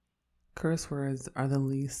Curse words are the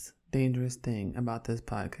least dangerous thing about this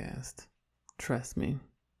podcast. Trust me.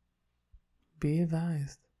 Be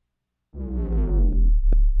advised.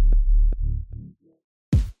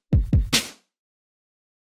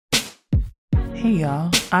 Hey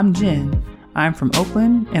y'all, I'm Jen. I'm from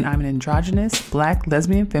Oakland and I'm an androgynous, black,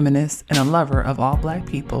 lesbian feminist and a lover of all black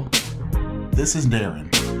people. This is Darren.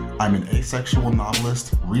 I'm an asexual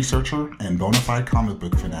novelist, researcher, and bona fide comic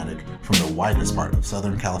book fanatic from the widest part of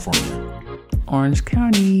Southern California. Orange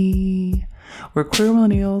County. We're queer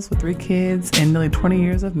millennials with 3 kids and nearly 20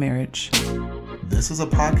 years of marriage. This is a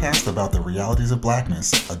podcast about the realities of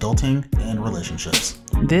blackness, adulting, and relationships.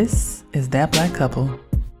 This is That Black Couple.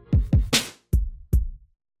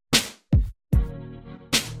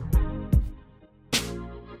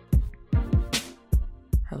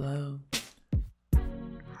 Hello.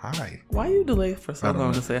 Hi. Why you delay for so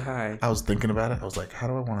long to say hi? I was thinking about it. I was like, how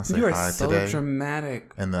do I want to say You are hi so today?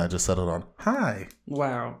 dramatic. And then I just settled on hi.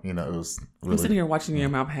 Wow. You know, it was really... I'm sitting here watching your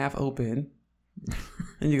mouth half open.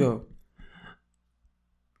 And you go,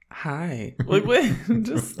 hi. Like, wait,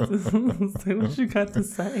 just say what you got to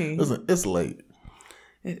say. Listen, it's late.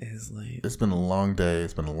 It is late. It's been a long day.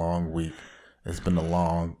 It's been a long week. It's been a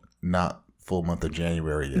long, not full month of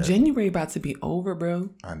January yet. January about to be over, bro.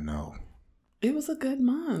 I know. It was a good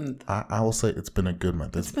month. I will say it's been a good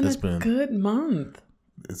month. It's been a good month.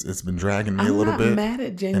 It's been dragging me a little bit. I'm not mad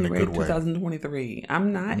at January 2023.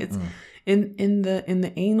 I'm not. It's in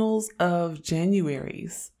the annals of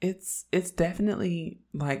Januaries. It's definitely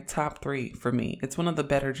like top 3 for me. It's one of the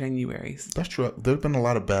better Januaries. That's true. There's been a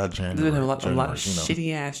lot of bad January. There's been a lot of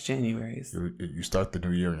shitty ass Januaries. You start the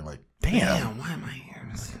new year and you're like, damn, why am I here?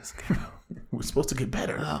 We're supposed to get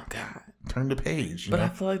better. Oh God. Turn the page. But I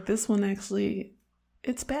feel like this one actually,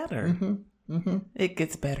 it's better. It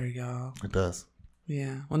gets better, y'all. It does.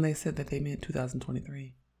 Yeah. When they said that they meant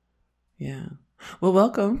 2023. Yeah. Well,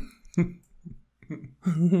 welcome.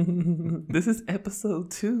 This is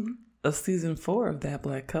episode 2 of season 4 of That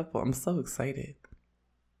Black Couple. I'm so excited.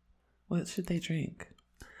 What should they drink?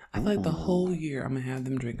 I feel like the whole year I'm going to have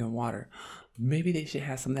them drinking water. Maybe they should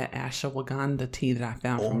have some of that ashwagandha tea that I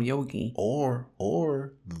found from Yogi. Or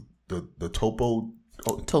the Topo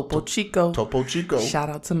Chico. Topo Chico. Shout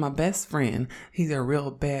out to my best friend. He's a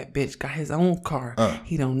real bad bitch. Got his own car.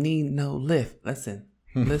 He don't need no lift. Listen.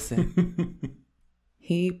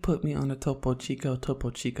 He put me on the Topo Chico.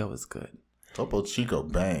 Topo Chico is good. Topo Chico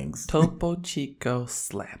bangs. Topo Chico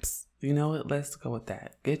slaps. You know what? Let's go with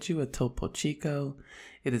that. Get you a Topo Chico.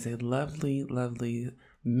 It is a lovely, lovely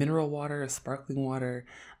mineral water, sparkling water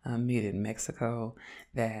made in Mexico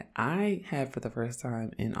that I had for the first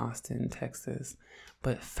time in Austin, Texas,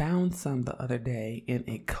 but found some the other day in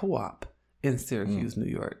a co-op in Syracuse, New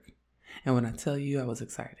York. And when I tell you, I was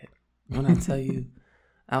excited. I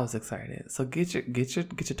was excited. So get your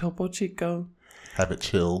Topo Chico. Have it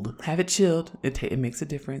chilled. It makes a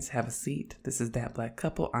difference. Have a seat. This is That Black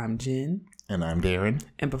Couple. I'm Jen. And I'm Darren.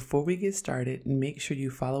 And before we get started, make sure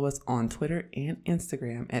you follow us on Twitter and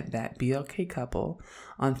Instagram at That BLK Couple,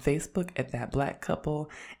 on Facebook at That Black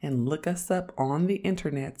Couple, and look us up on the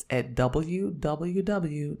internets at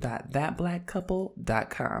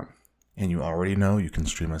www.thatblackcouple.com. And you already know you can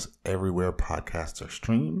stream us everywhere podcasts are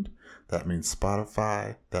streamed. That means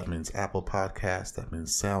Spotify. That means Apple Podcasts. That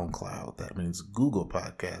means SoundCloud. That means Google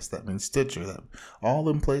Podcasts. That means Stitcher. All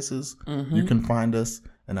them places you can find us.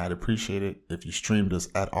 And I'd appreciate it if you streamed us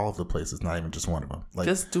at all of the places, not even just one of them.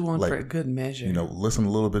 Just do one for a good measure. You know, listen a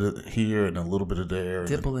little bit of here and a little bit of there.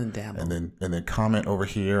 Dibble and dabble. And then comment over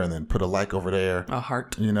here and then put a like over there. A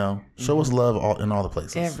heart. You know, show us love in all the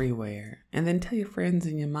places. Everywhere. And then tell your friends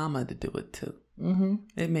and your mama to do it too.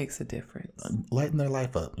 It makes a difference. Lighten their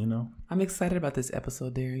life up, you know. I'm excited about this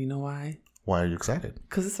episode, Darren. You know why? Why are you excited?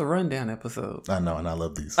 Because it's a rundown episode. I know, and I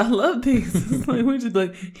love these. It's like we just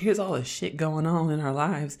like, here's all the shit going on in our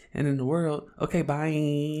lives and in the world. Okay, bye.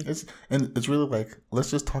 It's really like, let's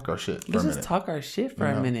just talk our shit for a minute. Let's just talk our shit for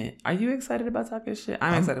a minute. Are you excited about talking shit?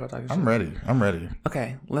 I'm excited about talking shit. I'm ready.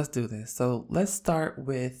 Okay, let's do this. So let's start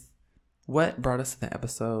with what brought us to the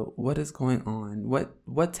episode. What is going on?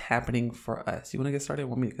 What's happening for us? You want to get started?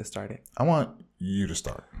 Want me to get started? I want you to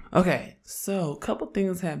start. Okay, so a couple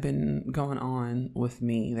things have been going on with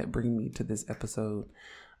me that bring me to this episode.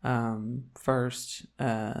 First,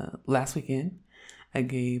 last weekend, I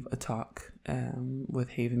gave a talk with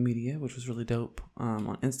Haven Media, which was really dope,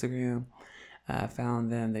 on Instagram. I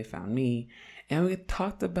found them, they found me, and we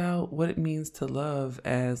talked about what it means to love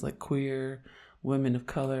as like queer women of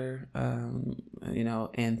color, you know,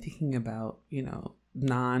 and thinking about, you know,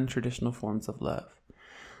 non-traditional forms of love.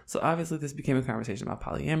 So obviously this became a conversation about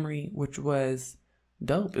polyamory, which was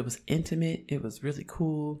dope. It was intimate. It was really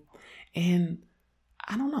cool. And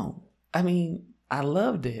I don't know. I mean, I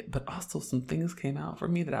loved it, but also some things came out for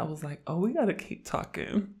me that I was like, oh, we got to keep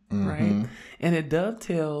talking, right? And it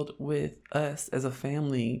dovetailed with us as a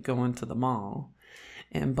family going to the mall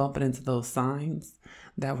and bumping into those signs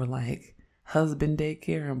that were like husband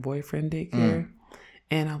daycare and boyfriend daycare.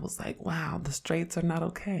 And I was like, wow, the straights are not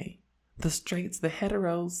okay. The straights, the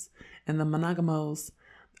heteros and the monogamos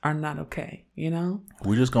are not okay, you know?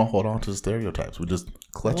 We're just going to hold on to the stereotypes. We're just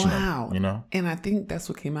clutching them, you know? And I think that's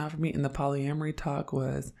what came out for me in the polyamory talk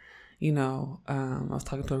was, you know, I was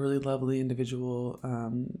talking to a really lovely individual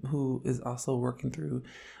who is also working through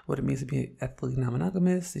what it means to be ethically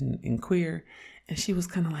non-monogamous and queer. And she was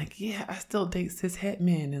kind of like, yeah, I still date cis het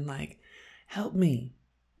men and like, help me.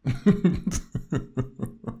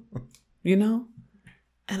 You know?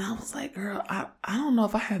 And I was like, girl, I don't know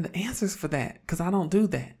if I have the answers for that because I don't do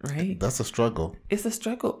that, right? That's a struggle. It's a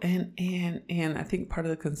struggle. And I think part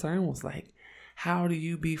of the concern was like, how do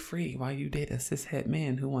you be free while you date a cishet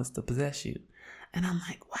man who wants to possess you? And I'm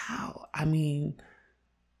like, wow. I mean,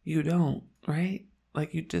 you don't, right?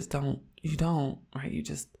 Like you don't, right? You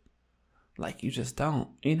just don't,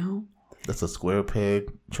 you know? That's a square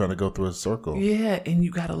peg trying to go through a circle. Yeah, and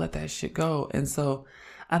you got to let that shit go. And so,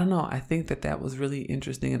 I don't know. I think that was really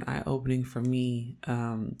interesting and eye-opening for me,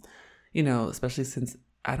 you know, especially since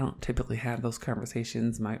I don't typically have those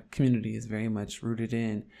conversations. My community is very much rooted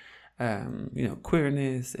in, you know,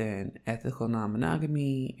 queerness and ethical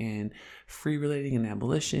non-monogamy and free relating and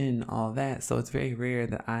abolition, all that. So it's very rare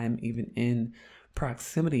that I'm even in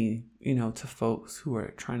proximity, you know, to folks who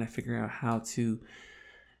are trying to figure out how to,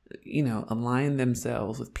 you know, align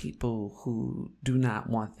themselves with people who do not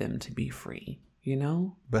want them to be free. You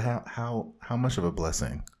know? But how much of a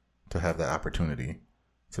blessing to have that opportunity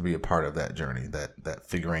to be a part of that journey, that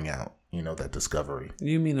figuring out, you know, that discovery.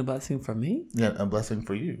 You mean a blessing for me? Yeah, a blessing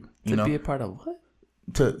for you. To be a part of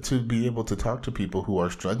what? To be able to talk to people who are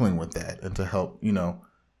struggling with that and to help, you know,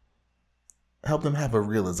 help them have a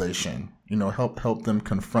realization, you know, help them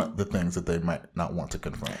confront the things that they might not want to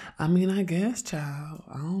confront. I mean, I guess, child,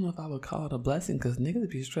 I don't know if I would call it a blessing because niggas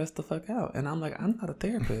be stressed the fuck out. And I'm like, I'm not a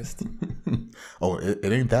therapist. Oh, it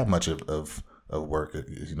ain't that much of work.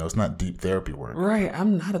 You know, it's not deep therapy work. Right.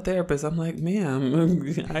 I'm not a therapist. I'm like, ma'am,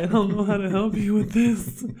 I don't know how to help you with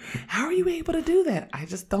this. How are you able to do that? I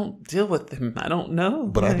just don't deal with them. I don't know.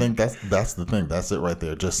 But I think that's the thing. That's it right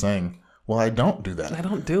there. Just saying, well, I don't do that. I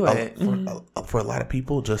don't do it. For a lot of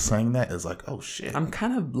people, just saying that is like, oh shit. I'm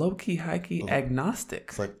kind of low key, high key agnostic.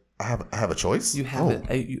 It's like I have a choice. You have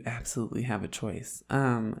you absolutely have a choice.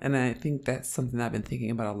 And I think that's something I've been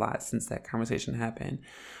thinking about a lot since that conversation happened.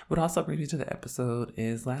 What also brings me to the episode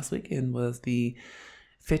is last weekend was the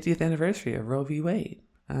 50th anniversary of Roe v. Wade.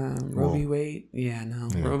 Roe v. Wade,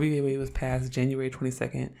 Roe v. Wade was passed January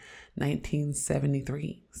 22nd,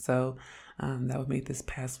 1973. So that would make this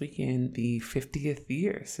past weekend the 50th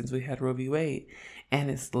year since we had Roe v. Wade. And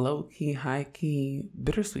it's low-key, high-key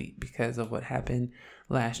bittersweet because of what happened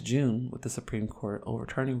last June with the Supreme Court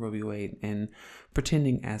overturning Roe v. Wade and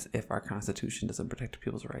pretending as if our Constitution doesn't protect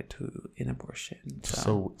people's right to an abortion.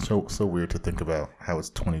 So weird to think about how it's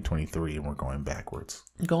 2023 and we're going backwards.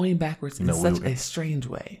 Going backwards in such a strange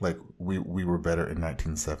way. Like we were better in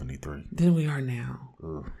 1973 than we are now.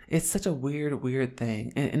 Ugh. It's such a weird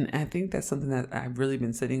thing. And I think that's something that I've really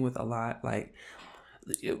been sitting with a lot. Like,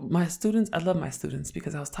 my students, I love my students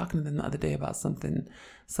because I was talking to them the other day about something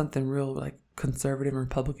real like conservative and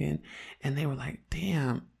Republican, and they were like,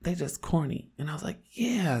 damn, they just corny. And I was like,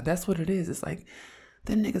 yeah, that's what it is. It's like,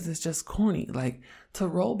 them niggas is just corny. Like, to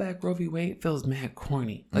roll back Roe v. Wade feels mad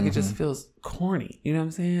corny. Like, it just feels corny. You know what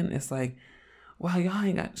I'm saying? It's like, wow, y'all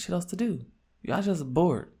ain't got shit else to do. Y'all just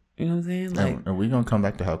bored. You know what I'm saying? Like, and we're going to come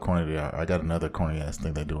back to how corny they are. I got another corny ass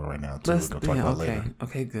thing they're doing right now, too. We're going to talk about later.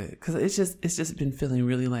 Okay, good. Because it's just been feeling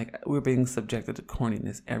really like we're being subjected to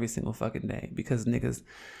corniness every single fucking day because niggas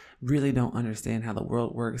really don't understand how the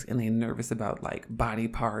world works and they're nervous about like body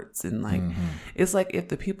parts and like it's like if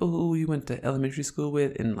the people who you went to elementary school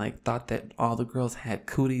with and like thought that all the girls had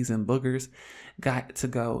cooties and boogers got to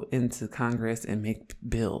go into Congress and make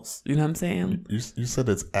bills. You know what I'm saying? You said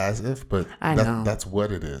it's as if, but I know. That's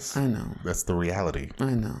what it is. I know. That's the reality.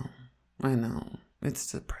 I know.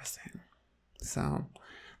 It's depressing. So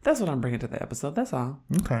that's what I'm bringing to the episode. That's all.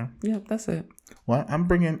 Okay. Yeah, that's it. Well, I'm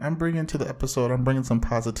bringing to the episode. I'm bringing some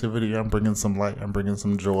positivity. I'm bringing some light. I'm bringing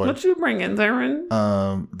some joy. What you bringing,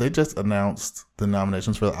 Darren? They just announced the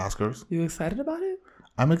nominations for the Oscars. You excited about it?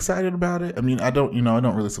 I'm excited about it. I mean, I don't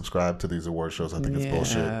really subscribe to these award shows. I think it's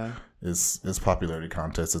bullshit. It's popularity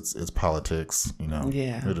contest. It's politics. You know.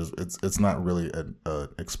 Yeah. It is. It's not really a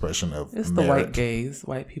expression of. It's merit. the white gaze,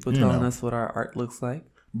 white people telling us what our art looks like.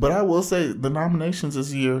 But I will say the nominations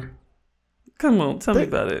this year. Come on, tell me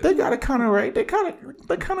about it. They got it kind of right. They kind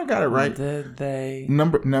of got it right. Did they?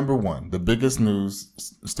 Number one, the biggest news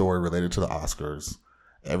story related to the Oscars,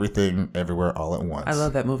 Everything Everywhere All at Once. I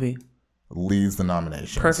love that movie. Leads the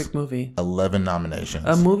nominations. Perfect movie. 11 nominations.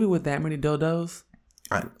 A movie with that many dildos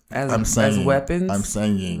as weapons. I'm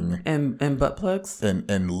saying and butt plugs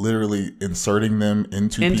and literally inserting them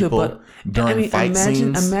into people during fight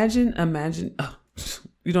scenes. Imagine. Oh,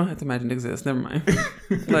 you don't have to imagine it exists. Never mind.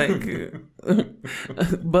 Like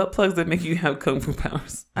butt plugs that make you have kung fu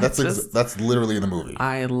powers. That's literally in the movie.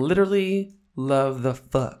 I literally love the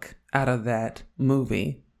fuck out of that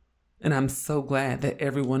movie. And I'm so glad that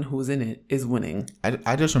everyone who's in it is winning.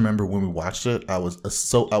 I just remember when we watched it, I was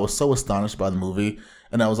so astonished by the movie,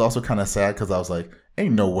 and I was also kind of sad because I was like,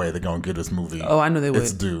 "Ain't no way they're gonna give this movie." Oh, I know they would.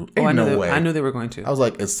 It's due. I knew they were going to. I was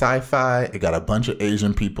like, "It's sci-fi. It got a bunch of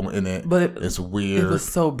Asian people in it, but it's weird. It was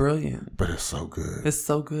so brilliant. But it's so good. It's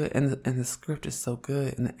so good, and the script is so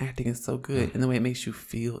good, and the acting is so good, and the way it makes you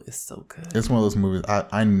feel is so good. It's one of those movies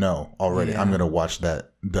I know already. Yeah. I'm gonna watch that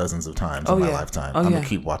dozens of times in my lifetime. I'm gonna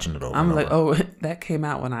keep watching it over. I'm like, oh, that came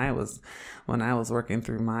out when I was working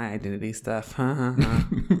through my identity stuff.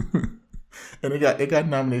 And it got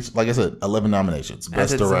nominations. Like I said, 11 nominations: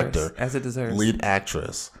 Best Director, as it deserves, Lead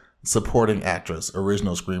Actress, Supporting Actress,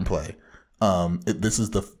 Original Screenplay. This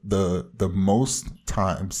is the most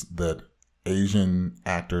times that Asian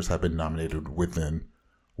actors have been nominated within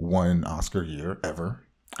one Oscar year ever.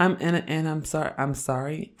 I'm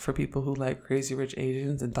sorry for people who like Crazy Rich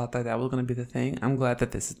Asians and thought that was going to be the thing. I'm glad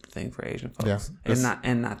that this is the thing for Asian folks,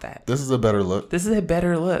 and not that. This is a better look. This is a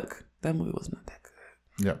better look. That movie was not that good.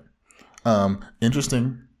 Yeah.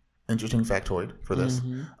 Interesting factoid for this.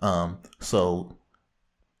 Mm-hmm.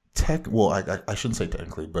 I shouldn't say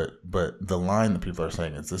technically, but the line that people are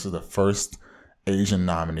saying is this is the first Asian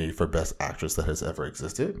nominee for Best Actress that has ever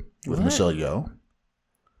existed with Michelle Yeoh.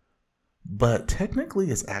 But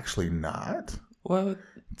technically, it's actually not. What?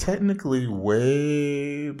 Technically,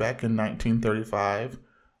 way back in 1935,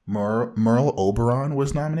 Merle Oberon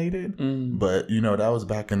was nominated. But, that was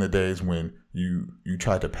back in the days when you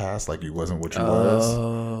tried to pass like you wasn't what you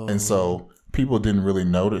was. And so people didn't really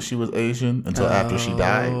know that she was Asian until after she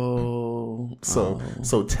died. So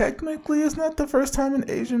technically, it's not the first time an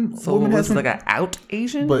Asian woman has been like an out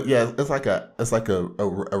Asian. But yeah, it's like a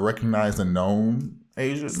recognized and known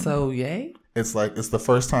Asian. So yay! It's the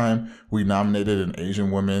first time we nominated an Asian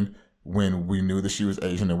woman when we knew that she was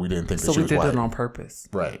Asian and we didn't think that she was white. So we did it on purpose.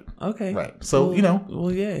 Right. Okay. Right. So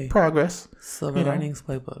yay! Progress. Silver Linings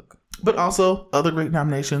Playbook. But also other great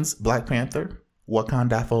nominations: Black Panther,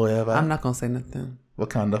 Wakanda Forever. I'm not gonna say nothing.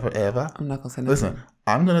 Wakanda Forever. I'm not gonna say nothing.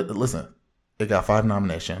 Listen. It got 5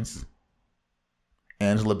 nominations.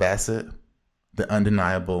 Angela Bassett, The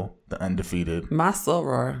Undeniable, The Undefeated. My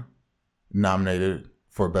Soror. Nominated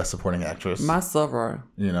for Best Supporting Actress. My Soror.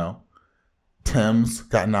 Thames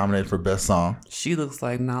got nominated for Best Song. She looks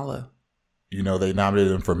like Nala. They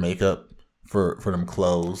nominated him for makeup, for them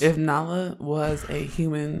clothes. If Nala was a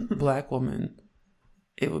human black woman,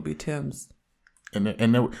 it would be Thames. And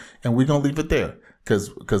we're gonna leave it there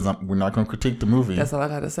because we're not gonna critique the movie. That's all I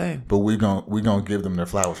gotta say. But we're gonna give them their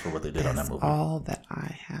flowers for what they did on that movie. All that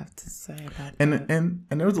I have to say about that. And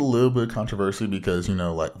there was a little bit of controversy because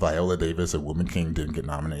like Viola Davis at Woman King didn't get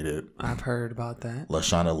nominated. I've heard about that.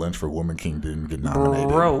 Lashana Lynch for Woman King didn't get nominated.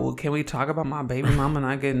 Bro, can we talk about my baby mama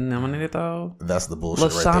not getting nominated though? That's the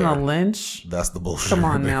bullshit. Lashana Lynch. That's the bullshit. Come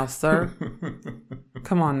on now, sir.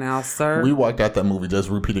 Come on now, sir. We walked out that movie just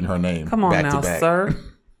repeating her name. Come on back now, to back. sir.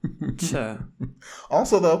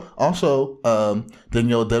 Also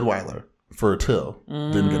Danielle Deadwyler for Till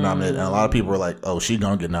didn't get nominated, and a lot of people were like, "Oh, she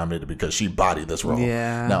gonna get nominated because she bodied this role."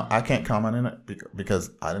 Yeah. Now I can't comment on it because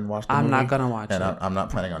I didn't watch the movie. I'm not gonna watch it, and I'm not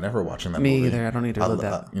planning on ever watching that movie. Me either. I don't need to live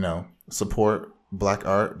that. Support black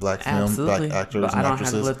art, black film, black actors and actresses. I don't have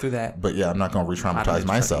to live through that. But yeah, I'm not gonna re-traumatize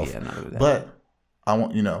myself. But I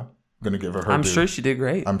want gonna give her. I'm sure she did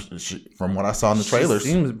great. From what I saw in the trailers, she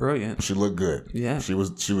seems brilliant. She looked good. Yeah, she was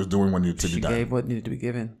doing what needed to be done. She gave what needed to be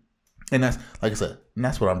given. And that's, like I said, and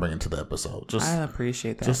that's what I'm bringing to the episode. I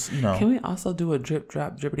appreciate that. Can we also do a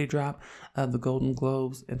drippity drop of the Golden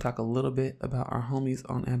Globes and talk a little bit about our homies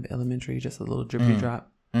on Abbott Elementary? Just a little drippity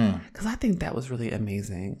drop. Because I think that was really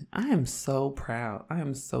amazing. I am so proud. I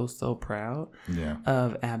am so proud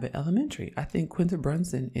of Abbott Elementary. I think Quinta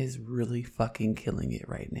Brunson is really fucking killing it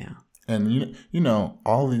right now. And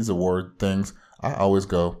all these award things, I always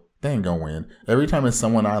go, they ain't gonna win. Every time it's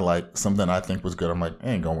someone I like, something I think was good, I'm like,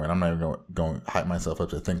 they ain't gonna win. I'm not even going to hype myself up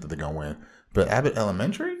to think that they're gonna win. But Abbott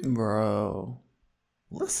Elementary, Bro.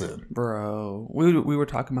 listen, Bro, we were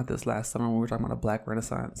talking about this last summer when we were talking about a Black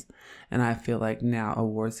Renaissance, and I feel like now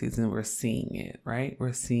award season we're seeing it, right?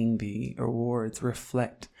 We're seeing the awards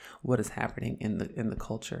reflect what is happening in the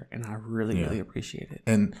culture, and I really appreciate it.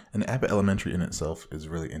 And Abbott Elementary in itself is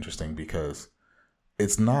really interesting because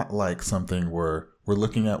it's not like something where we're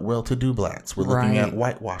looking at well-to-do blacks, we're looking at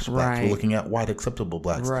whitewashed blacks, we're looking at white acceptable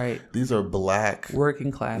blacks. Right. These are black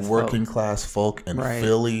working class folk in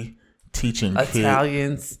Philly. Teaching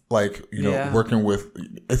Italians, kids, like, you know, working with,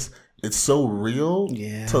 it's so real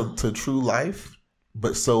to true life,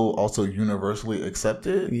 but so also universally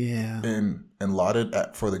accepted and lauded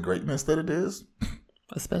for the greatness that it is.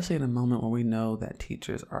 Especially in a moment where we know that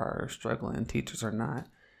teachers are struggling, teachers are not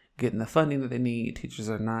getting the funding that they need, teachers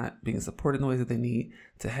are not being supported in the ways that they need,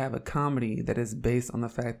 to have a comedy that is based on the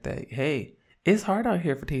fact that, hey, it's hard out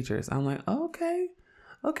here for teachers. I'm like, okay,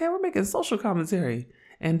 we're making social commentary.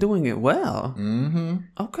 And doing it well. Mm-hmm.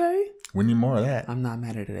 Okay. We need more of that. I'm not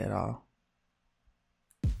mad at it at all.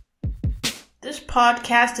 This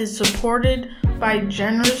podcast is supported by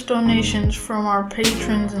generous donations from our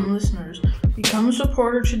patrons and listeners. Become a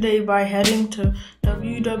supporter today by heading to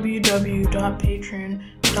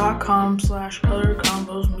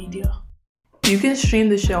www.patreon.com/colorcombosmedia. You can stream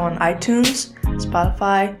the show on iTunes,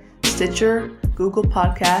 Spotify, Stitcher, Google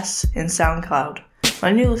Podcasts, and SoundCloud.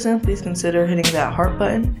 When you listen, please consider hitting that heart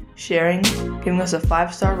button, sharing, giving us a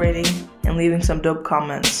 5-star rating, and leaving some dope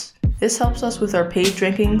comments. This helps us with our page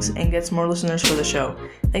rankings and gets more listeners for the show.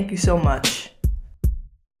 Thank you so much.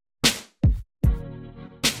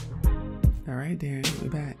 All right, Darren, we're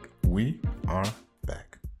back. We are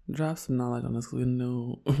back. Drop some knowledge on us because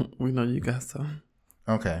we know you got some.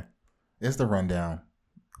 Okay. It's the rundown.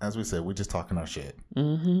 As we said, we're just talking our shit.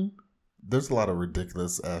 Mm-hmm. There's a lot of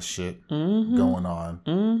ridiculous ass shit going on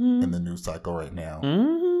in the news cycle right now.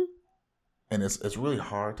 Mm-hmm. And it's really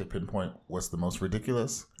hard to pinpoint what's the most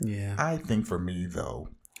ridiculous. Yeah. I think for me, though,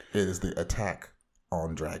 it is the attack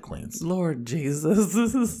on drag queens. Lord Jesus,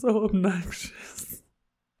 this is so obnoxious.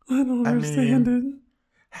 I don't understand it.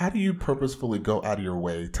 How do you purposefully go out of your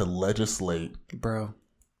way to legislate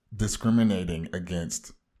discriminating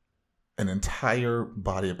against an entire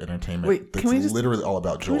body of entertainment that's literally all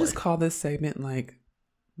about joy? Can we just call this segment like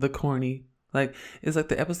the corny? Like, it's like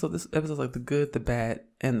this episode's like the good, the bad,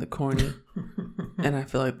 and the corny. And I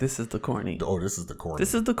feel like this is the corny. Oh, this is the corny.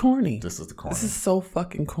 This is the corny. This is the corny. This is so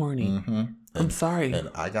fucking corny. Mm-hmm. I'm sorry. And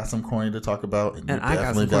I got some corny to talk about. And you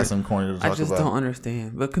definitely got some corny to talk about. I just don't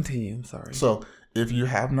understand. But continue. I'm sorry. So, if you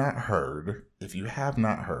have not heard,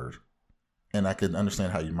 and I can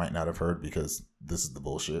understand how you might not have heard because this is the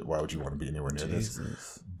bullshit. Why would you want to be anywhere near this?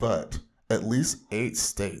 But at least 8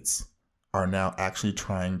 states are now actually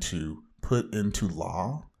trying to put into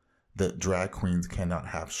law that drag queens cannot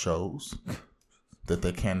have shows, that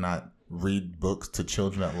they cannot read books to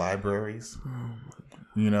children at libraries.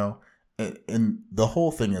 You know, and the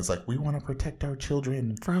whole thing is like, we want to protect our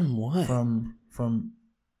children from what? From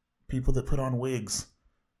people that put on wigs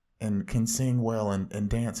and can sing well and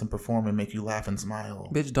dance and perform and make you laugh and smile.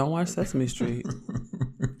 Bitch, don't watch Sesame Street.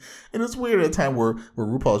 And it's weird at a time where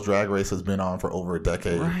RuPaul's Drag Race has been on for over a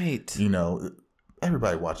decade. Right. You know,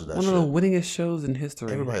 everybody watches that shit. One of the winningest shows in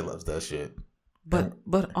history. Everybody loves that shit. But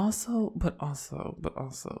also,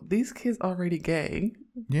 these kids already gay.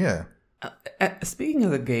 Yeah. Speaking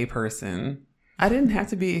as a gay person, I didn't have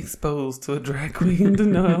to be exposed to a drag queen to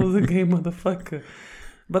know I was a gay motherfucker.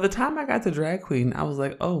 By the time I got to drag queen, I was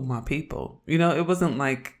like, oh, my people. You know, it wasn't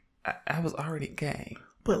like I was already gay.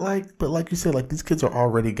 But like you said, like, these kids are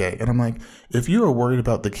already gay. And I'm like, if you are worried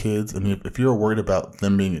about the kids and if you're worried about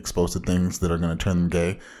them being exposed to things that are going to turn them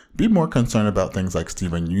gay, be more concerned about things like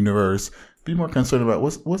Steven Universe. Be more concerned about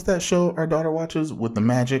what's that show our daughter watches with the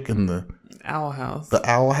magic and the Owl House. The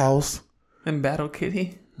Owl House. And Battle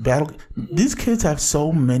Kitty. These kids have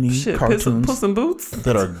so many cartoons Puss in Boots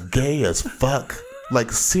that are gay as fuck.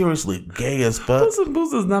 Like, seriously, gay as fuck. Puss in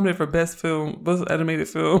Boots is nominated for best animated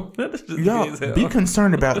film. That is just Y'all, gay as hell. be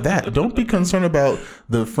concerned about that. Don't be concerned about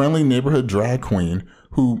the friendly neighborhood drag queen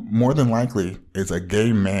who more than likely is a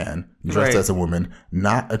gay man dressed as a woman,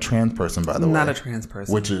 not a trans person, by the way. Not a trans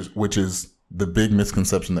person. Which is the big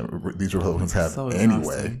misconception that these Republicans have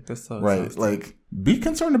anyway. Right? Like, be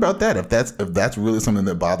concerned about that. If that's really something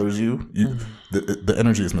that bothers you, the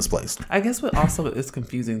energy is misplaced. I guess what also is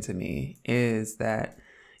confusing to me is that,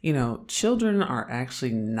 you know, children are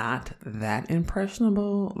actually not that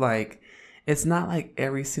impressionable. Like, it's not like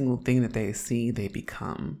every single thing that they see they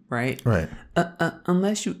become, right? Right.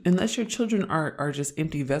 Unless your children are just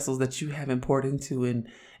empty vessels that you haven't poured into and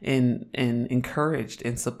encouraged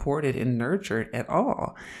and supported and nurtured at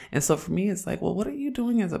all. And so for me, it's like, well, what are you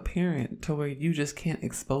doing as a parent to where you just can't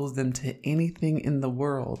expose them to anything in the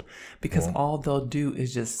world because all they'll do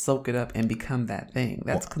is just soak it up and become that thing?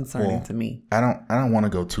 That's concerning to me. I don't want to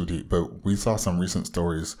go too deep, but we saw some recent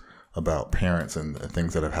stories about parents and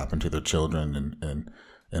things that have happened to their children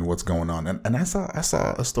and what's going on. And I saw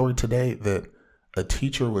a story today that a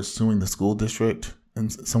teacher was suing the school district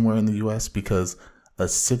somewhere in the U.S. because a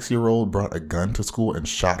 6-year-old brought a gun to school and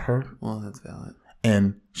shot her. Well, that's valid.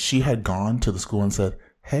 And she had gone to the school and said,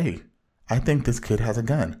 hey, I think this kid has a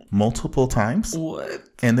gun, multiple times. What?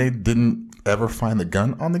 And they didn't ever find the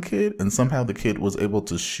gun on the kid. And somehow the kid was able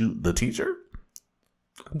to shoot the teacher.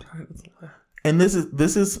 I'm trying to laugh. And this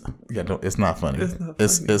is yeah, no, it's not funny.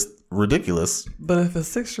 It's ridiculous. But if a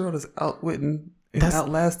 6-year-old is outwitting and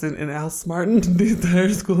outlasting and outsmarting the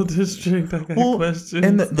entire school district, I got questions.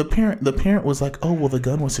 And the parent was like, "Oh, well, the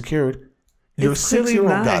gun was secured. Your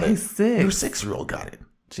 6-year-old got it. He's 6. Your 6-year-old got it."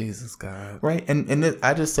 Jesus God. Right, and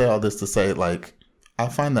I just say all this to say, like, I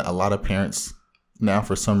find that a lot of parents now,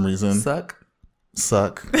 for some reason,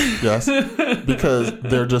 suck, yes, because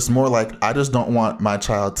they're just more like, I just don't want my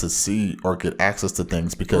child to see or get access to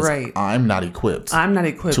things because I'm not equipped to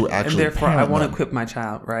actually, and therefore I want to equip my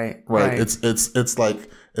child. Right. It's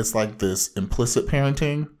like this implicit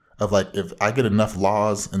parenting of like, if I get enough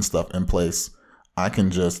laws and stuff in place, I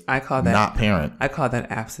can just not parent. I call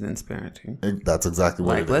that abstinence parenting. That's exactly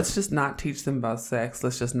what it is. Let's just not teach them about sex.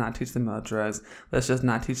 Let's just not teach them about drugs. Let's just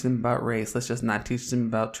not teach them about race. Let's just not teach them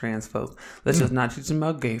about trans folks. Let's just not teach them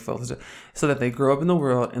about gay folks. So that they grow up in the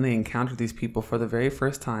world and they encounter these people for the very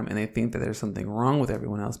first time and they think that there's something wrong with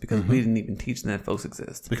everyone else because we didn't even teach them that folks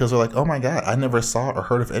exist. Because they're like, oh my God, I never saw or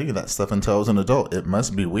heard of any of that stuff until I was an adult. It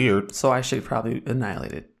must be weird. So I should probably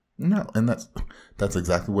annihilate it. No, and that's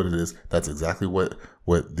exactly what it is. That's exactly what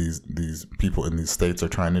these people in these states are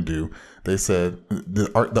trying to do. They said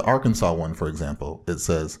the Arkansas one, for example, it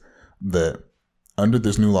says that under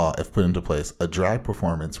this new law, if put into place, a drag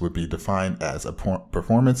performance would be defined as a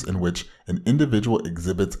performance in which an individual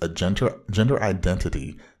exhibits a gender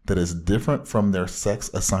identity that is different from their sex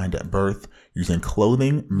assigned at birth, using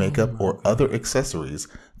clothing, makeup, or other accessories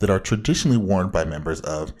that are traditionally worn by members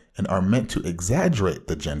of and are meant to exaggerate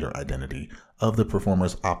the gender identity of the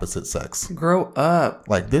performer's opposite sex. Grow up.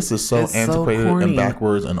 Like, this is so antiquated and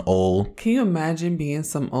backwards and old. Can you imagine being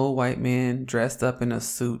some old white man dressed up in a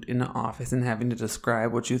suit in the office and having to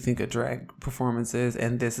describe what you think a drag performance is,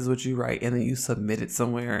 and this is what you write, and then you submit it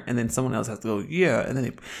somewhere, and then someone else has to go, yeah, and then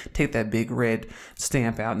they take that big red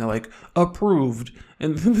stamp out, and they're like, approved.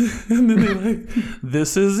 And then they're like,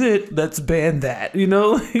 this is it. Let's ban that, you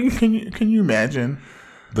know? Can you imagine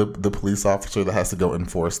the police officer that has to go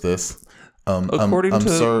enforce this? According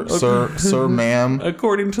to sir, ma'am.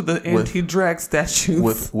 According to the anti-drag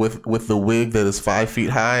statutes, with the wig that is 5 feet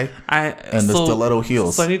high and the stiletto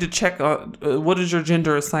heels. So I need to check. What is your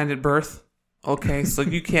gender assigned at birth? Okay, so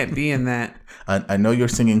you can't be in that. I know you're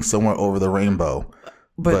singing Somewhere Over the Rainbow.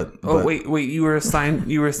 But wait, you were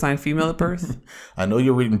assigned female at birth? I know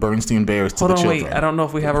you're reading Bernstein Bears to the children. Wait, I don't know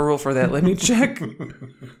if we have a rule for that. Let me check.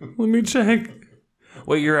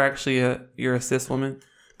 Wait, you're a cis woman?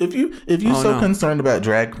 If you're concerned about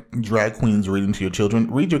drag queens reading to your children,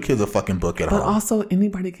 read your kids a fucking book at home. But also,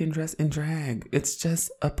 anybody can dress in drag. It's just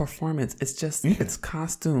a performance. It's just it's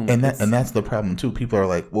costume. And that's the problem too. People are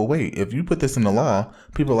like, well, wait, if you put this in the law,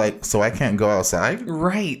 people are like, so I can't go outside?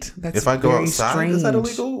 Right. That's if I go outside, strange. Is that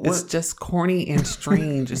illegal? What? It's just corny and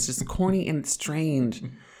strange. It's just corny and strange.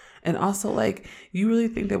 And also, like, you really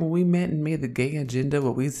think that when we met and made the gay agenda,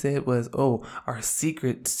 what we said was, oh, our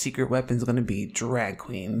secret weapon is going to be drag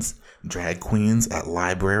queens. Drag queens at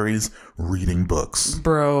libraries reading books.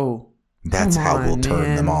 Bro. That's how we'll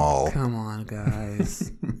turn them all. Come on,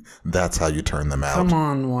 guys. That's how you turn them out. Come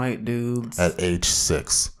on, white dudes. At age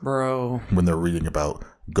 6. Bro. When they're reading about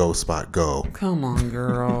Go Spot Go. Come on,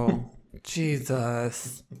 girl.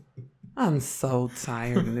 Jesus. I'm so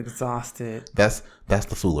tired and exhausted. That's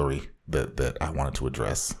the foolery that I wanted to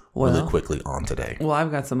address really quickly on today. Well,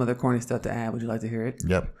 I've got some other corny stuff to add. Would you like to hear it?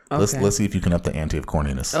 Yep. Okay. Let's see if you can up the ante of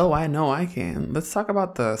corniness. Oh, I know I can. Let's talk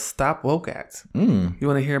about the Stop Woke Act. You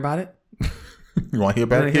want to hear about it? You want to hear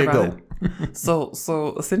about it? Here you go.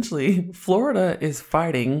 So essentially, Florida is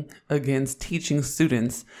fighting against teaching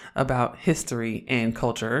students about history and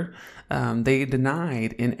culture. They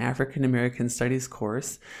denied an African American Studies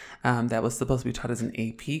course that was supposed to be taught as an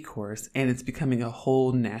AP course, and it's becoming a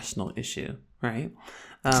whole national issue, right?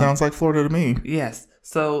 Sounds like Florida to me. Yes.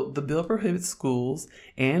 So the bill prohibits schools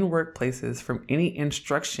and workplaces from any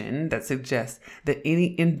instruction that suggests that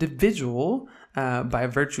any individual, by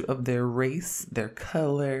virtue of their race, their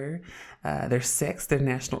color, their sex, their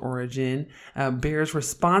national origin, bears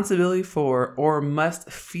responsibility for or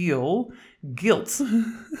must feel guilt,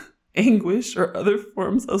 anguish, or other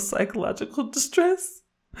forms of psychological distress.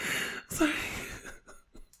 Sorry.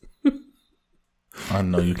 I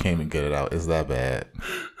know you can't even get it out. It's that bad.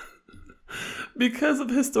 Because of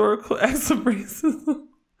historical acts of racism.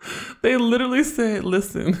 They literally said,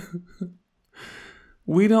 listen,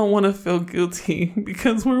 we don't want to feel guilty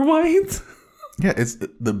because we're white. Yeah,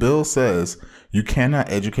 the bill says you cannot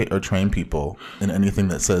educate or train people in anything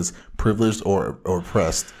that says privileged or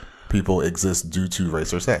oppressed people exist due to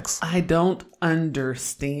race or sex. I don't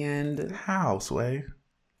understand. How, Sway?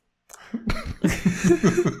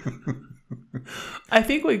 I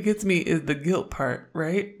think what gets me is the guilt part,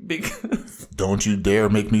 right? Because don't you dare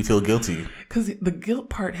make me feel guilty. Because the guilt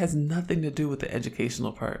part has nothing to do with the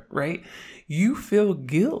educational part, right? You feel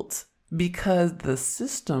guilt because the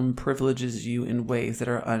system privileges you in ways that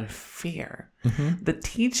are unfair. Mm-hmm. The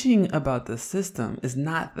teaching about the system is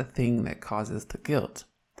not the thing that causes the guilt.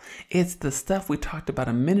 It's the stuff we talked about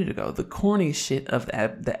a minute ago, the corny shit of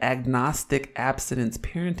the agnostic abstinence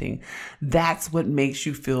parenting. That's what makes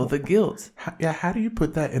you feel the guilt. How do you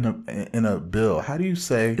put that in a bill? How do you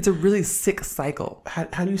say... It's a really sick cycle.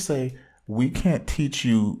 How do you say, we can't teach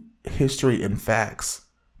you history and facts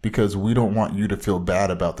because we don't want you to feel bad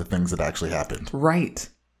about the things that actually happened? Right.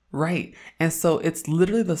 And so it's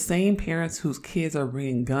literally the same parents whose kids are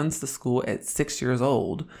bringing guns to school at 6 years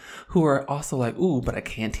old who are also like, ooh, but I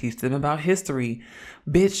can't teach them about history.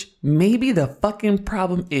 Bitch, maybe the fucking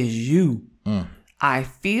problem is you. I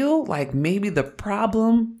feel like maybe the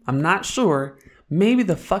problem, I'm not sure, maybe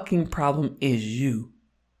the fucking problem is you.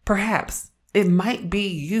 Perhaps. It might be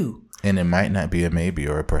you. And it might not be a maybe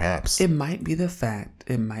or a perhaps. It might be the fact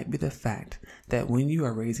that when you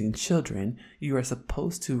are raising children, you are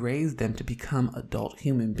supposed to raise them to become adult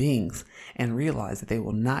human beings and realize that they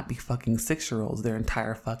will not be fucking 6-year-olds their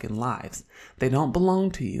entire fucking lives. They don't belong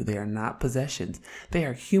to you. They are not possessions. They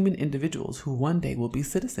are human individuals who one day will be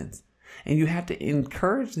citizens. And you have to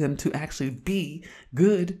encourage them to actually be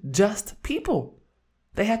good, just people.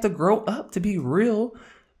 They have to grow up to be real,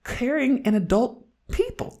 caring, and adult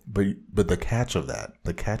people. But the catch of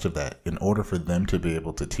that, in order for them to be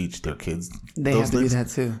able to teach their kids they those have to things, do that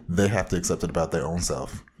too. They have to accept it about their own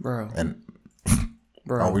self. Bro. And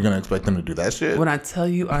are we going to expect them to do that shit? When I tell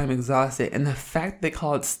you I'm exhausted, and the fact they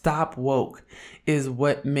call it Stop Woke is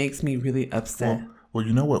what makes me really upset. Well,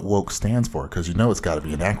 you know what woke stands for, because you know it's got to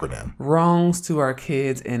be an acronym. Wrongs to our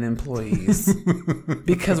kids and employees.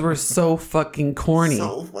 Because we're so fucking corny.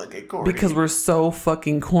 Because we're so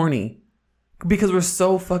fucking corny.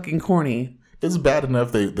 It's bad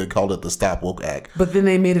enough they called it the Stop Woke Act. But then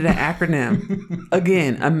they made it an acronym.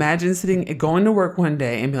 Again, imagine going to work one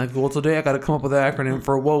day and be like, well, today I got to come up with an acronym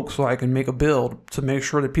for woke so I can make a bill to make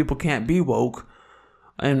sure that people can't be woke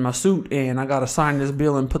in my suit. And I got to sign this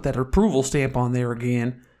bill and put that approval stamp on there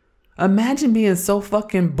again. Imagine being so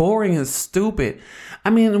fucking boring and stupid.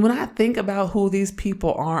 I mean, when I think about who these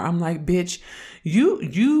people are, I'm like, bitch,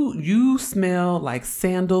 you smell like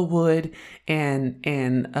sandalwood and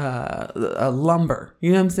lumber.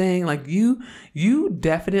 You know what I'm saying? Like you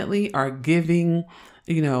definitely are giving,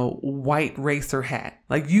 white racer hat.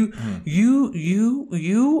 Like you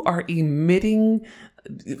are emitting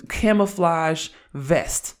camouflage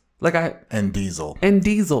vest. And diesel.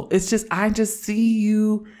 It's just, I just see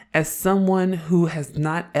you as someone who has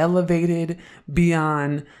not elevated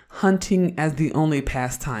beyond hunting as the only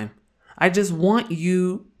pastime. I just want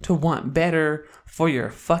you to want better for your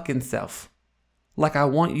fucking self. Like, I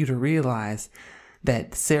want you to realize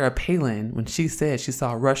that Sarah Palin, when she said she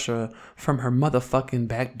saw Russia from her motherfucking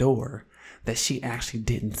back door, that she actually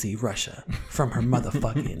didn't see Russia from her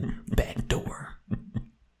motherfucking back door.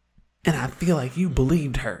 And I feel like you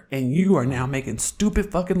believed her, and you are now making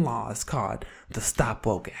stupid fucking laws called the Stop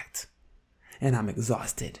Woke Act. And I'm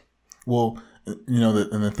exhausted. Well, and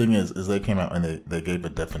the thing is they came out and they gave a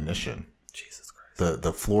definition. Jesus Christ.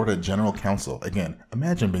 The Florida General Counsel, again,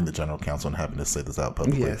 imagine being the General Counsel and having to say this out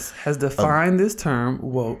publicly. Yes, has defined this term,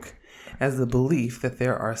 woke, as the belief that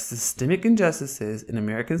there are systemic injustices in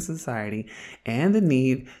American society and the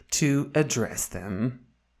need to address them.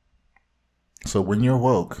 So when you're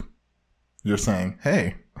woke, you're saying,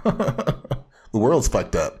 hey, the world's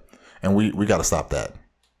fucked up. And we got to stop that.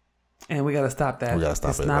 And we got to stop that. We got to stop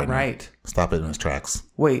it's it. It's not right right. Now. Stop it in its tracks.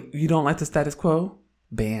 Wait, you don't like the status quo?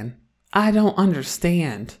 Ban. I don't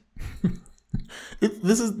understand.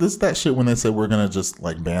 This is that shit when they said we're gonna just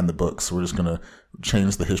like ban the books. We're just gonna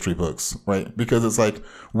change the history books, right? Because it's like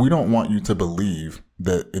we don't want you to believe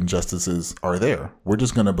that injustices are there. We're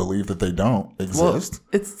just gonna believe that they don't exist. Well,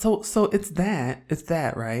 it's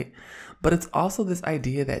that, right? But it's also this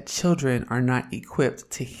idea that children are not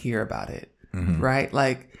equipped to hear about it, right?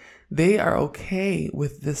 Like they are okay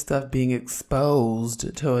with this stuff being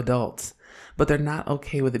exposed to adults. But they're not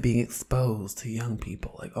okay with it being exposed to young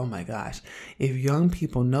people. Like, oh my gosh, if young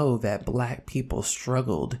people know that black people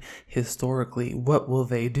struggled historically, what will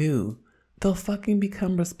they do? They'll fucking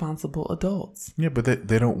become responsible adults. Yeah, but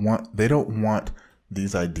they don't want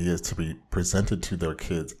these ideas to be presented to their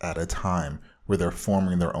kids at a time where they're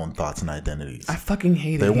forming their own thoughts and identities. I fucking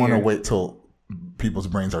hate it. They want to wait till people's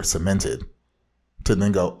brains are cemented to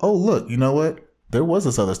then go, oh, look, you know what? There was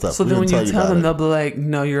this other stuff. So then when you tell them, they'll be like,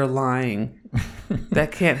 no, you're lying.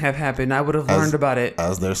 That can't have happened. I would have learned about it.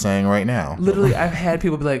 As they're saying right now. Literally, I've had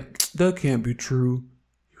people be like, that can't be true.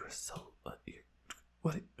 You're so...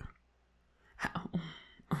 What? How?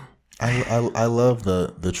 I love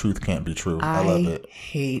the truth can't be true. I love it.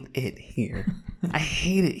 Hate it here. I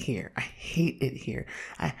hate it here. I hate it here.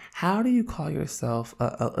 How do you call yourself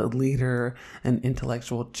a leader, an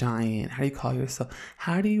intellectual giant? How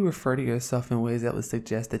do you refer to yourself in ways that would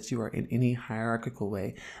suggest that you are in any hierarchical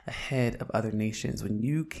way ahead of other nations when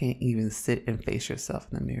you can't even sit and face yourself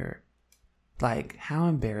in the mirror? Like, how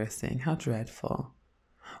embarrassing, how dreadful.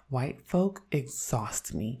 White folk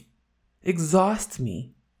exhaust me. Exhaust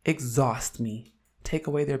me. Take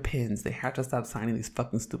away their pens. They have to stop signing these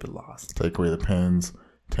fucking stupid laws. Take away the pens.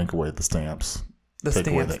 Take away the stamps. Those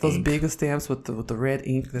ink. big stamps with the red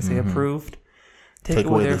ink that say approved. Take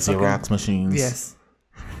away the Xerox machines. Yes.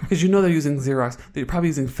 Because you know they're using Xerox. They're probably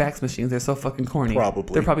using fax machines. They're so fucking corny.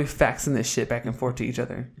 Probably. They're probably faxing this shit back and forth to each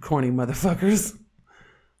other. Corny motherfuckers.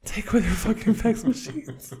 Take away their fucking fax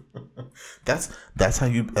machines. That's how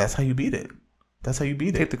you beat it. That's how you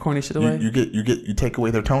beat it. Take the corny shit away. You take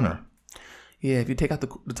away their toner. Yeah, if you take out the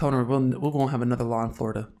toner, we won't have another law in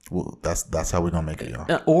Florida. Well, that's how we're gonna make it,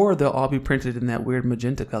 y'all. Or they'll all be printed in that weird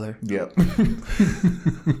magenta color. Yep.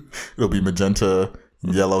 It'll be magenta,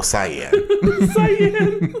 yellow, cyan.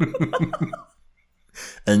 Cyan.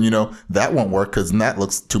 And that won't work because that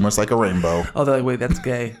looks too much like a rainbow. Oh, they're like, wait, that's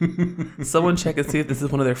gay. Someone check and see if this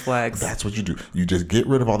is one of their flags. That's what you do. You just get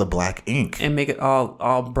rid of all the black ink and make it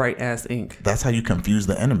all bright ass ink. That's how you confuse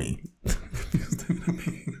the enemy. It's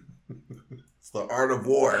the art of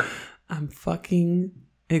war. I'm fucking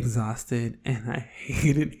exhausted and I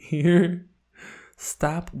hate it here.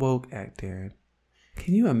 Stop woke act, Darren.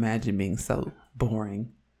 Can you imagine being so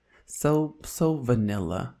boring, so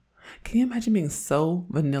vanilla? Can you imagine being so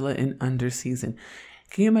vanilla and underseasoned?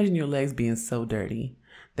 Can you imagine your legs being so dirty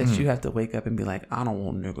that you have to wake up and be like, I don't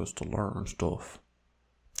want niggas to learn stuff.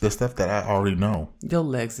 The stuff that I already know. Your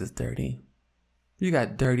legs is dirty. You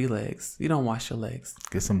got dirty legs. You don't wash your legs.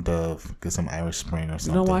 Get some Dove. Get some Irish Spring or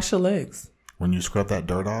something. You don't wash your legs. When you scrub that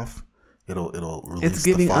dirt off, it'll release It's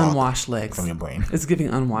giving the fog unwashed legs from your brain. It's giving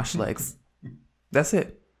unwashed legs. That's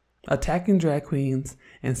it. Attacking drag queens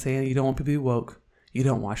and saying you don't want people to be woke. You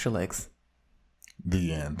don't wash your legs.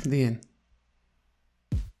 The end. The end.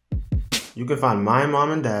 You can find my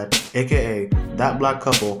mom and dad, aka That Black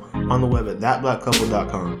Couple, on the web at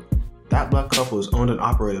thatblackcouple.com. That Black Couple is owned and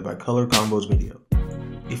operated by Color Combos Media.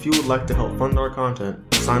 If you would like to help fund our content,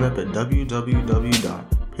 sign up at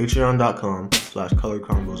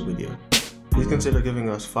www.patreon.com/colorcombosmedia. Please consider giving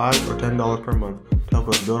us $5 or $10 per month to help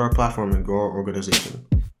us build our platform and grow our organization.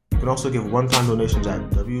 You can also give one-time donations at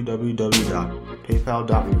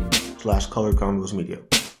www.paypal.me/colorcombosmedia.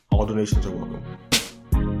 All donations are welcome.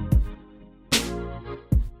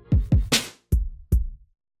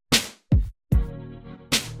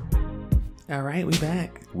 All right, we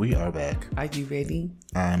back. We are back. Are you ready?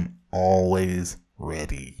 I'm always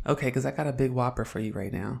ready. Okay, because I got a big whopper for you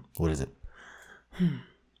right now. What is it?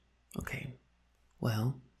 Okay.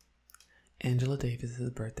 Well, Angela Davis's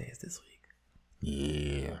birthday is this week.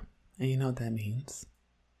 Yeah. And you know what that means?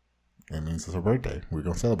 It means it's her birthday. We're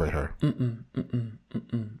going to celebrate her.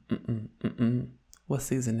 What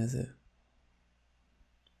season is it?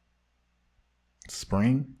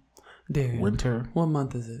 Spring? Darren, Winter? what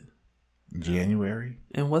month is it? January?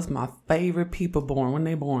 And what's my favorite people born? When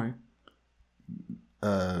they born?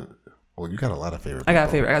 Well, you got a lot of favorites. I got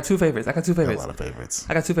a favorite. I got two favorites. Got a lot of favorites.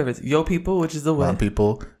 I got two favorites. Yo people, which is the what? My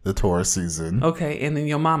people, the Taurus season. Okay, and then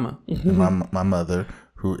your mama. And my mother,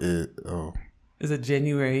 who is is a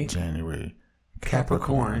January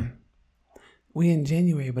Capricorn. We in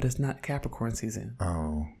January, but it's not Capricorn season.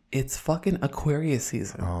 Oh. It's fucking Aquarius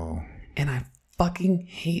season. Oh. And I fucking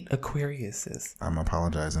hate Aquariuses. I'm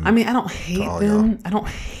apologizing. I mean, I don't hate all them. y'all. I don't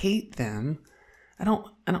hate them. I don't.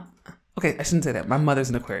 Okay, I shouldn't say that. My mother's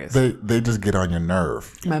an Aquarius. They just get on your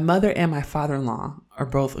nerve. My mother and my father-in-law are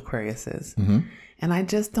both Aquariuses. Mm-hmm. And I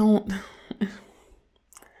just don't.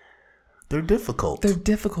 They're difficult. They're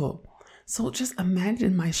difficult. So just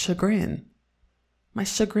imagine my chagrin. My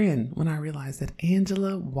chagrin when I realized that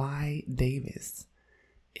Angela Y. Davis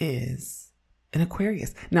is an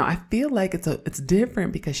Aquarius. Now, I feel like it's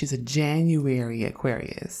different because she's a January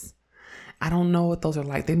Aquarius. I don't know what those are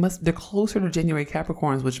like. They're closer to January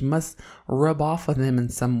Capricorns, which must rub off of them in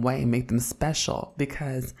some way, make them special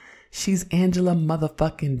because she's Angela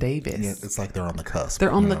motherfucking Davis. Yeah, it's like they're on the cusp. They're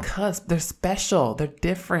on the cusp. They're special. They're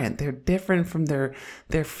different. They're different from their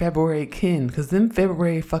February kin because them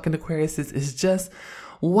February fucking Aquarius is just,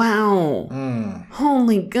 wow.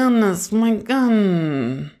 Holy goodness, my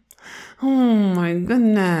God. Oh my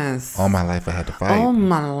goodness. All my life I had to fight. All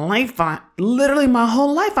my life, literally my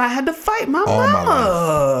whole life I had to fight my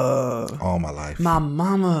mama. All my life. My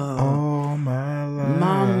mama. All my life.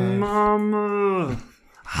 My mama.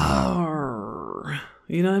 Her.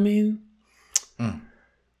 You know what I mean?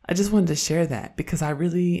 I just wanted to share that because I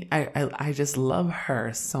really, I just love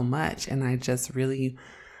her so much. And I just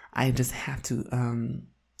have to,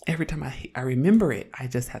 every time I remember it, I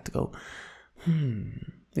just have to go,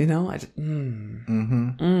 You know, I just, You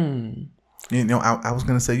know, I was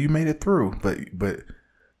gonna say you made it through,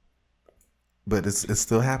 but it's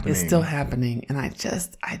still happening. It's still happening, and I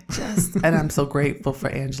just, and I'm so grateful for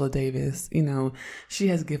Angela Davis. You know, she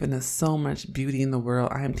has given us so much beauty in the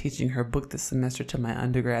world. I am teaching her book this semester to my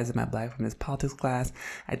undergrads in my Black Feminist Politics class.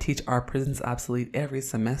 I teach Our Prisons Obsolete every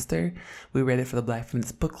semester. We read it for the Black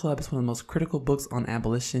Feminist Book Club. It's one of the most critical books on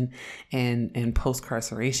abolition and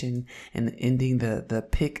post-carceration and ending the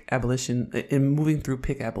PIC abolition and moving through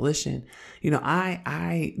PIC abolition. You know,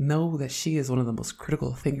 I know that she is one of the most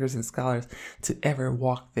critical thinkers and scholars to ever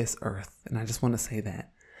walk this earth. And I just want to say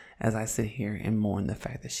that as I sit here and mourn the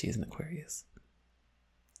fact that she is an Aquarius.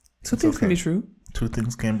 Two things can be true. Two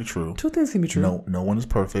things can be true. Two things can be true. No one is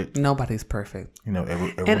perfect. Nobody's perfect. You know,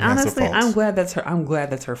 everyone and has honestly, their faults. I'm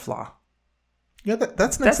glad that's her flaw. Yeah,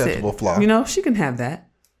 that's an acceptable flaw. You know, she can have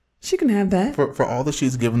that. She can have that. For all that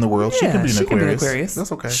she's given the world, she can be an Aquarius.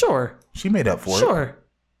 That's okay. Sure. She made up for it.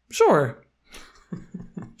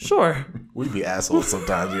 Sure. We be assholes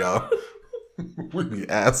sometimes, y'all. We be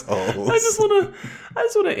assholes. I just want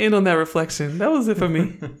to end on that reflection. That was it for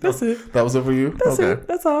me. That's it. That was it for you? That's it.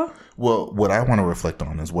 That's all. Well, what I want to reflect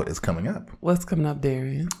on is what is coming up. What's coming up,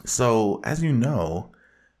 Darian? So, as you know,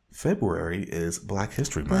 February is Black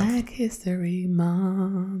History Month. Black History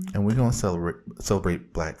Month. And we're going to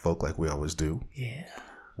celebrate Black folk like we always do. Yeah.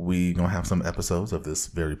 We're going to have some episodes of this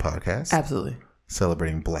very podcast. Absolutely.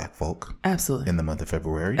 Celebrating Black folk. Absolutely. In the month of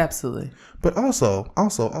February. Absolutely. But also,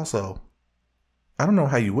 I don't know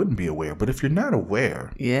how you wouldn't be aware, but if you're not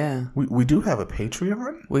aware, yeah, we do have a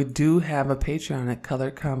Patreon. We do have a Patreon at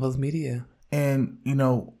Colored Convos Media. And, you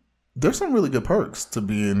know, there's some really good perks to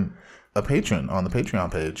being a patron on the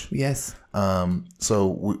Patreon page. Yes.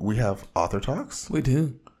 So we have author talks. We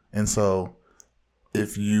do. And so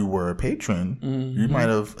if you were a patron, you might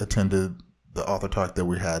have attended the author talk that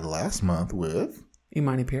we had last month with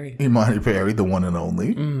Imani Perry. Imani Perry, the one and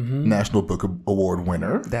only National Book Award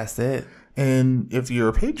winner. That's it. And if you're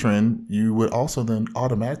a patron, you would also then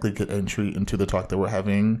automatically get entry into the talk that we're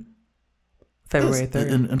having February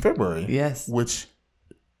 3rd. In February. Yes. Which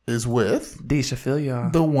is with Deisha Phil,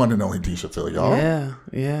 the one and only Deisha Phil, y'all.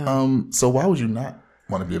 Yeah. So why would you not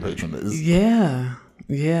want to be a patron? Yeah.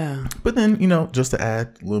 But then, you know, just to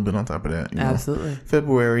add a little bit on top of that, Absolutely.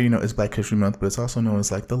 February, you know, is Black History Month, but it's also known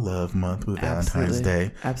as like the Love Month with Valentine's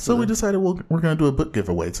Day. Absolutely. So we decided we're going to do a book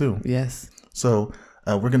giveaway too. Yes. So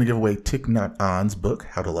we're going to give away Thich Nhat Hanh's book,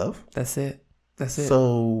 How to Love. That's it.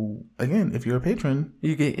 So again, if you're a patron,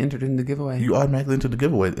 you get entered in the giveaway. You automatically enter the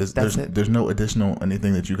giveaway. There's no additional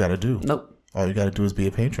anything that you got to do. Nope. All you got to do is be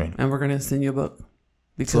a patron. And we're going to send you a book.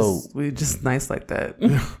 Because we're just nice like that.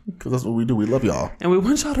 Because that's what we do. We love y'all. And we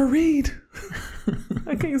want y'all to read.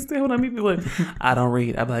 I can't stand when I meet people like, I don't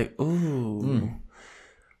read. I'm like, ooh.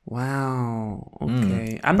 Wow.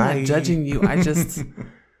 Okay. I'm not judging you.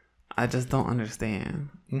 I just don't understand.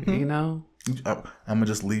 Mm-hmm. You know? I'm going to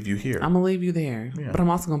just leave you here. I'm going to leave you there. Yeah. But I'm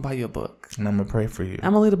also going to buy you a book. And I'm going to pray for you.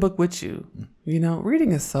 I'm going to leave the book with you. You know,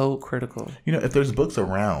 reading is so critical. You know, if there's books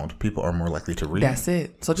around, people are more likely to read. That's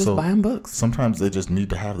it. So just buy them books. Sometimes they just need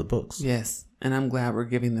to have the books. Yes. And I'm glad we're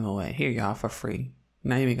giving them away. Here, y'all, for free.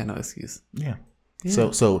 Now you ain't got no excuse. Yeah. Yeah.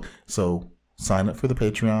 So sign up for the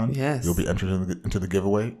Patreon. Yes. You'll be entered into the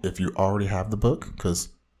giveaway if you already have the book, because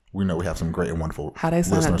we know we have some great and wonderful How they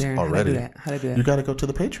sign up, listeners Darren? already. How they do that? You got to go to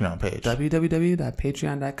the Patreon page.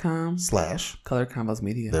 www.patreon.com/Color Combos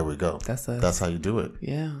Media. There we go. That's us. That's how you do it.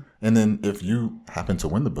 Yeah. And then if you happen to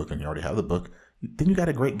win the book and you already have the book, then you got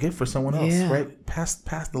a great gift for someone else, Yeah. right? Pass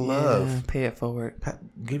the love. Yeah, pay it forward.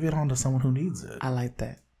 Give it on to someone who needs it. I like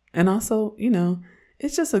that. And also, you know,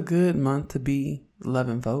 it's just a good month to be love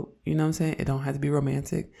and vote. You know what I'm saying? It don't have to be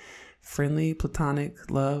romantic. Friendly, platonic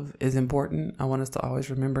love is important. I want us to always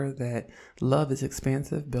remember that love is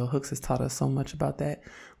expansive. Bell Hooks has taught us so much about that.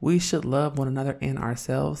 We should love one another and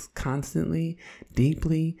ourselves constantly,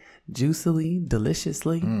 deeply, juicily,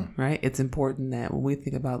 deliciously, right? It's important that when we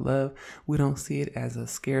think about love, we don't see it as a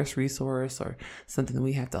scarce resource or something that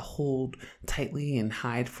we have to hold tightly and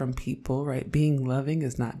hide from people, right? Being loving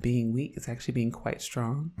is not being weak. It's actually being quite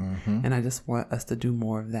strong. And I just want us to do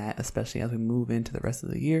more of that, especially as we move into the rest of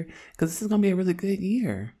the year, because this is going to be a really good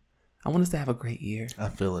year. I want us to have a great year. I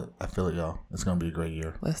feel it, y'all. It's going to be a great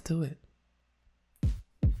year. Let's do it.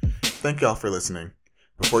 Thank y'all for listening.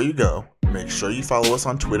 Before you go, make sure you follow us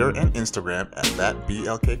on Twitter and Instagram at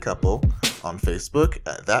ThatBLKCouple, on Facebook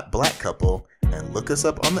at ThatBlackCouple, and look us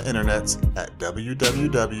up on the internets at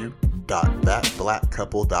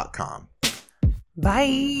www.thatblackcouple.com.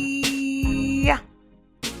 Bye.